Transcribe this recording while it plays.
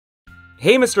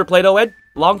Hey, Mr. Play-Doh Ed.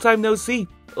 Long time no see.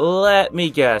 Let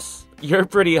me guess. You're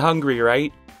pretty hungry,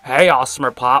 right? Hey,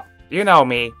 AWESMR Pop. You know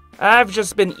me. I've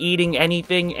just been eating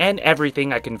anything and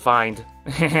everything I can find.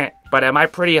 But am I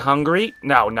pretty hungry?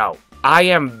 No. I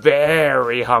am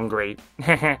very hungry.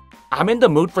 I'm in the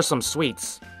mood for some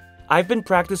sweets. I've been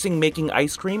practicing making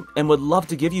ice cream and would love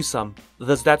to give you some.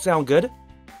 Does that sound good?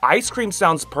 Ice cream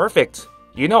sounds perfect.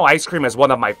 You know ice cream is one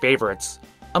of my favorites.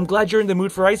 I'm glad you're in the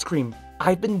mood for ice cream.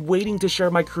 I've been waiting to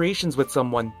share my creations with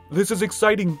someone. This is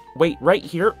exciting. Wait right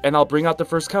here and I'll bring out the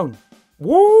first cone.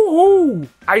 Woohoo!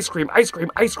 Ice cream, ice cream,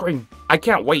 ice cream. I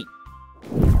can't wait.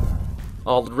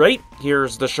 Alright,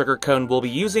 here's the sugar cone we'll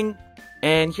be using.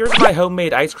 And here's my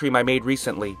homemade ice cream I made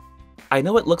recently. I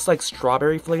know it looks like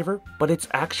strawberry flavor, but it's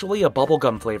actually a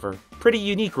bubblegum flavor. Pretty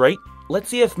unique, right? Let's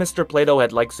see if Mr. Play-Doh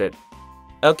Ed likes it.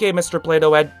 Okay, Mr.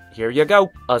 Play-Doh Ed, here you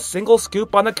go. A single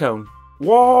scoop on the cone.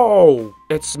 Whoa!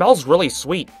 It smells really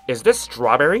sweet. Is this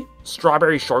strawberry?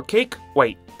 Strawberry shortcake?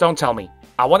 Wait, don't tell me.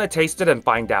 I want to taste it and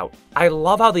find out. I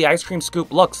love how the ice cream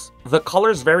scoop looks. The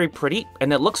color's very pretty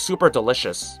and it looks super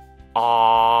delicious.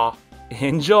 Aww.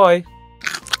 Enjoy!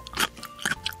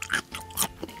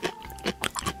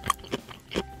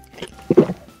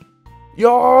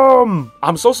 Yum!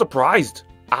 I'm so surprised.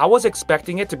 I was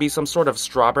expecting it to be some sort of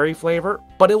strawberry flavor,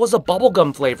 but it was a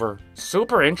bubblegum flavor.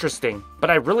 Super interesting, but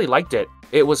I really liked it.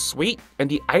 It was sweet, and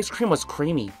the ice cream was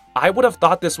creamy. I would have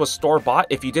thought this was store-bought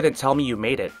if you didn't tell me you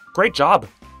made it. Great job.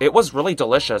 It was really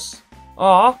delicious.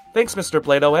 Aw, thanks Mr.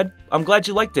 Play-Doh Ed. I'm glad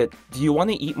you liked it. Do you want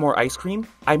to eat more ice cream?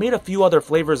 I made a few other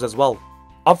flavors as well.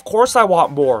 Of course I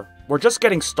want more. We're just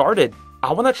getting started.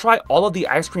 I want to try all of the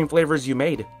ice cream flavors you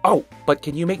made. Oh, but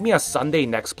can you make me a sundae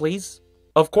next, please?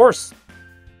 Of course.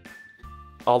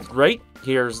 Alright,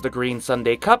 here's the green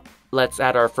sundae cup. Let's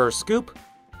add our first scoop.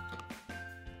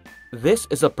 This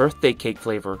is a birthday cake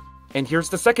flavor. And here's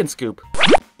the second scoop.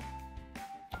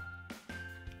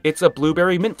 It's a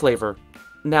blueberry mint flavor.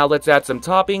 Now let's add some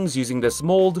toppings using this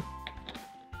mold.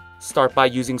 Start by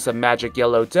using some magic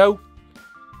yellow dough.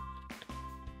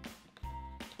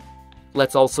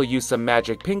 Let's also use some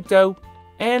magic pink dough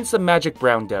and some magic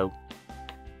brown dough.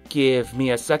 Give me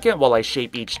a second while I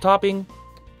shape each topping.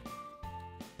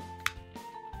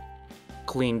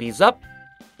 Clean these up.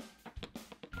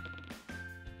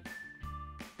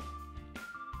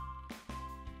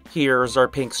 Here's our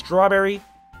pink strawberry.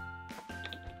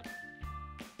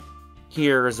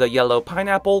 Here's a yellow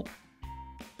pineapple.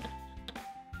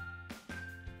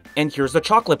 And here's the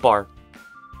chocolate bar.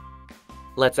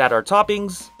 Let's add our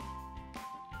toppings.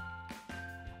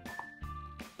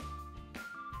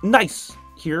 Nice!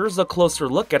 Here's a closer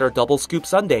look at our double scoop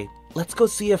sundae. Let's go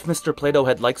see if Mr. Play-Doh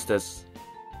Ed likes this.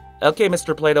 Okay,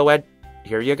 Mr. Play-Doh Ed,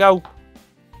 here you go.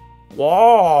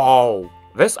 Whoa!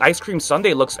 This ice cream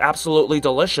sundae looks absolutely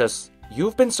delicious.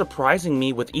 You've been surprising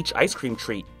me with each ice cream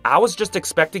treat. I was just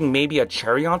expecting maybe a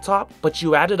cherry on top, but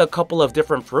you added a couple of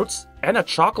different fruits and a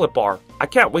chocolate bar. I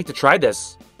can't wait to try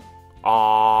this.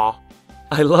 Aww.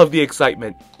 I love the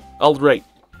excitement. Alright,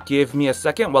 give me a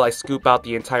second while I scoop out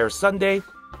the entire sundae.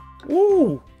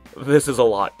 Ooh, this is a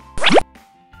lot.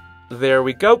 There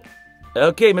we go.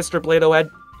 Okay, Mr. Play-Doh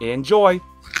Ed, enjoy.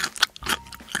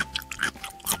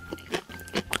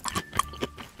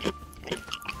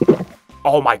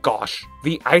 Oh my gosh,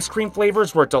 the ice cream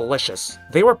flavors were delicious.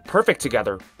 They were perfect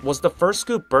together. Was the first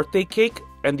scoop birthday cake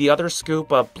and the other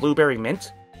scoop blueberry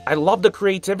mint? I love the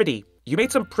creativity. You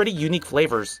made some pretty unique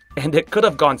flavors, and it could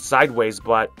have gone sideways,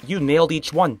 but you nailed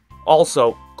each one.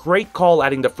 Also, great call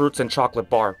adding the fruits and chocolate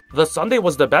bar. The sundae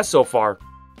was the best so far.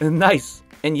 Nice.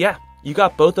 And yeah, you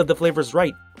got both of the flavors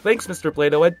right. Thanks, Mr.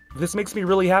 Play-Doh Ed. This makes me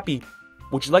really happy.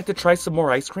 Would you like to try some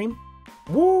more ice cream?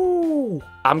 Woo!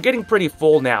 I'm getting pretty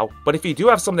full now, but if you do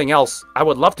have something else, I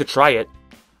would love to try it.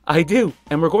 I do,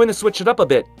 and we're going to switch it up a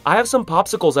bit. I have some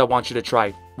popsicles I want you to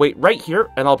try. Wait right here,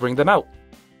 and I'll bring them out.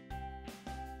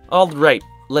 Alright,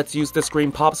 let's use this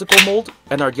green popsicle mold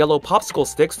and our yellow popsicle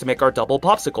sticks to make our double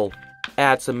popsicle.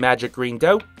 Add some magic green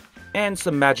dough, and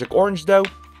some magic orange dough.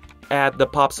 Add the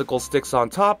popsicle sticks on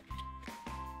top.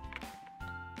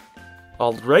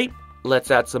 Alright,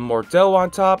 let's add some more dough on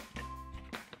top.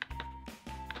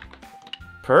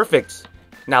 Perfect.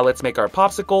 Now let's make our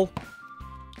popsicle.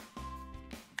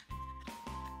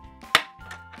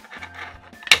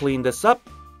 Clean this up.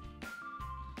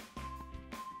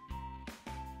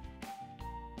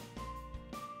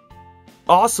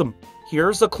 Awesome!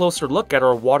 Here's a closer look at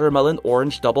our watermelon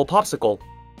orange double popsicle.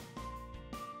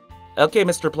 Okay,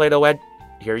 Mr. Play-Doh Ed,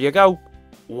 here you go.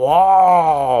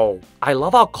 Wow! I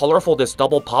love how colorful this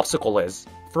double popsicle is.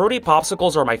 Fruity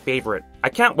popsicles are my favorite. I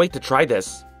can't wait to try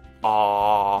this.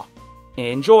 Aww.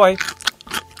 Enjoy!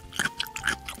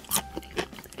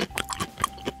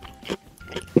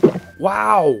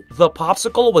 Wow, the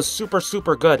popsicle was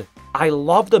super good. I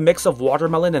love the mix of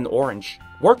watermelon and orange.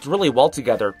 Worked really well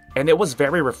together, and it was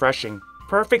very refreshing.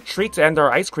 Perfect treat to end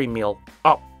our ice cream meal.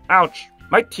 Oh, ouch.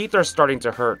 My teeth are starting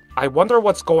to hurt. I wonder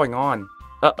what's going on.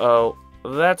 Uh-oh,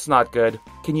 that's not good.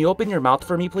 Can you open your mouth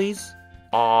for me, please?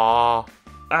 Aww.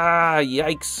 Ah,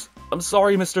 yikes. I'm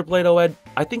sorry, Mr. Play-Doh Ed.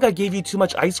 I think I gave you too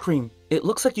much ice cream. It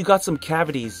looks like you got some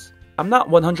cavities. I'm not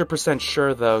 100%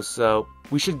 sure though, so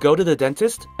we should go to the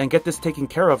dentist and get this taken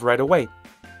care of right away.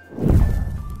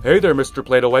 Hey there, Mr.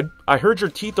 Play-Doh Ed. I heard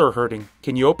your teeth are hurting.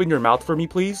 Can you open your mouth for me,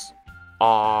 please?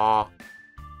 Ah.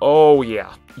 Oh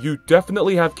yeah, you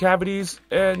definitely have cavities,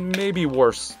 and maybe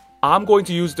worse. I'm going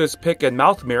to use this pick and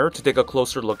mouth mirror to take a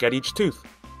closer look at each tooth.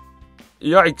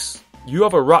 Yikes, you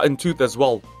have a rotten tooth as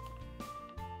well.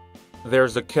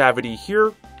 There's a cavity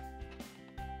here.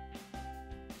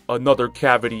 Another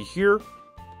cavity here.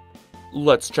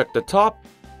 Let's check the top.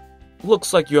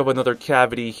 Looks like you have another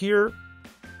cavity here.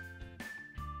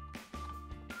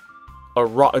 A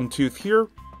rotten tooth here.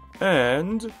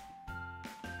 And...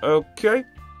 okay.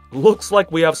 Looks like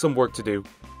we have some work to do.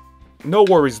 No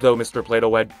worries though, Mr.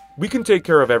 Play-Doh Ed. We can take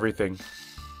care of everything.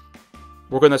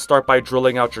 We're gonna start by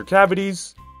drilling out your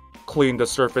cavities. Clean the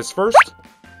surface first.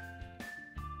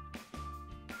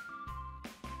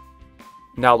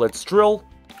 Now let's drill.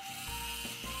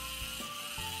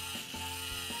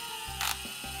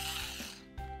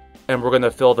 And we're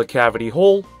gonna fill the cavity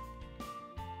hole.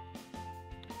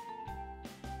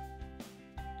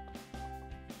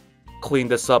 Clean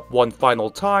this up one final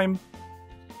time.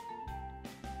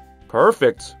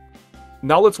 Perfect.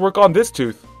 Now let's work on this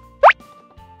tooth.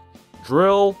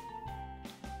 Drill.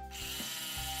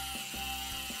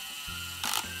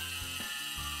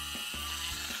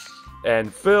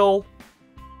 And fill.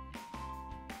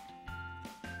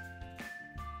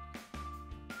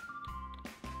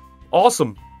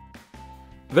 Awesome.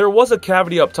 There was a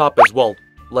cavity up top as well.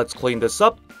 Let's clean this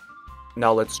up.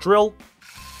 Now let's drill.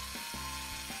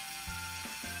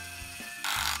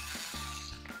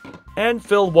 And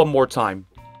fill one more time.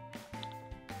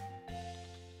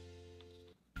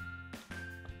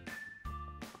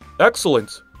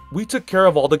 Excellent! We took care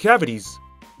of all the cavities.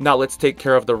 Now let's take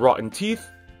care of the rotten teeth.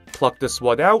 Pluck this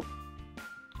one out.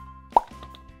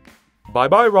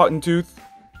 Bye-bye, rotten tooth.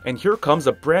 And here comes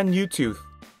a brand new tooth.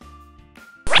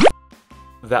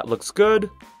 That looks good.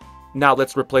 Now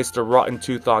let's replace the rotten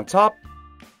tooth on top.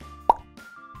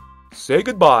 Say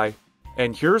goodbye.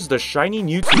 And here's the shiny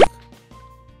new tooth.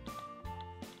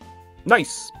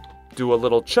 Nice. Do a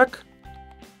little check.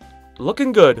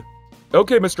 Looking good.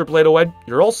 Okay, Mr. Play-Doh Ed,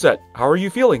 you're all set. How are you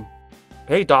feeling?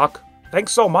 Hey, Doc.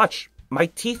 Thanks so much. My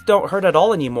teeth don't hurt at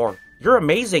all anymore. You're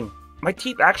amazing. My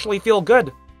teeth actually feel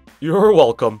good. You're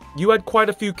welcome. You had quite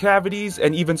a few cavities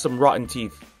and even some rotten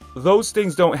teeth. Those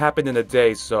things don't happen in a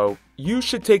day, so you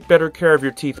should take better care of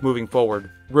your teeth moving forward.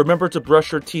 Remember to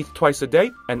brush your teeth twice a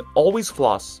day and always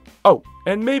floss. Oh,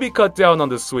 and maybe cut down on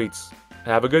the sweets.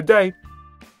 Have a good day.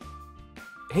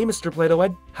 Hey, Mr. Play-Doh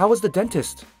Ed, how was the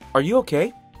dentist? Are you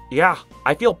okay? Yeah,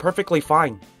 I feel perfectly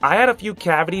fine. I had a few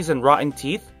cavities and rotten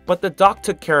teeth, but the doc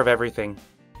took care of everything.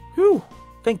 Whew,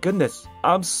 thank goodness.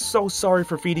 I'm so sorry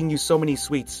for feeding you so many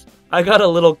sweets. I got a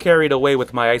little carried away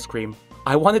with my ice cream.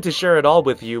 I wanted to share it all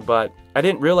with you, but I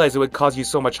didn't realize it would cause you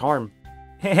so much harm.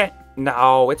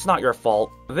 No, it's not your fault.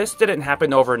 This didn't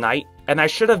happen overnight, and I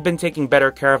should have been taking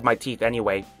better care of my teeth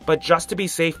anyway. But just to be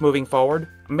safe moving forward,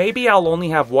 maybe I'll only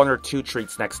have 1 or 2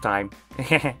 treats next time.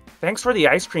 Thanks for the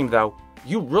ice cream though.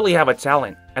 You really have a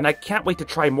talent, and I can't wait to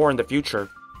try more in the future.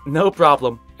 No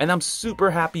problem, and I'm super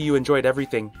happy you enjoyed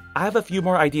everything. I have a few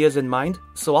more ideas in mind,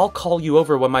 so I'll call you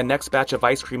over when my next batch of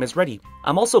ice cream is ready.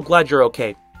 I'm also glad you're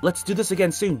okay. Let's do this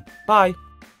again soon. Bye!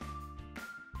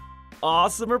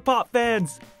 AWESMR Pop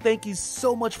fans! Thank you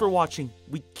so much for watching.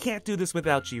 We can't do this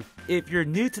without you. If you're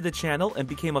new to the channel and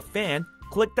became a fan,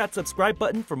 click that subscribe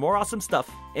button for more awesome stuff.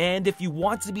 And if you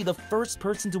want to be the first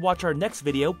person to watch our next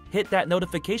video, hit that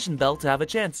notification bell to have a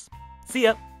chance. See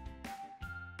ya!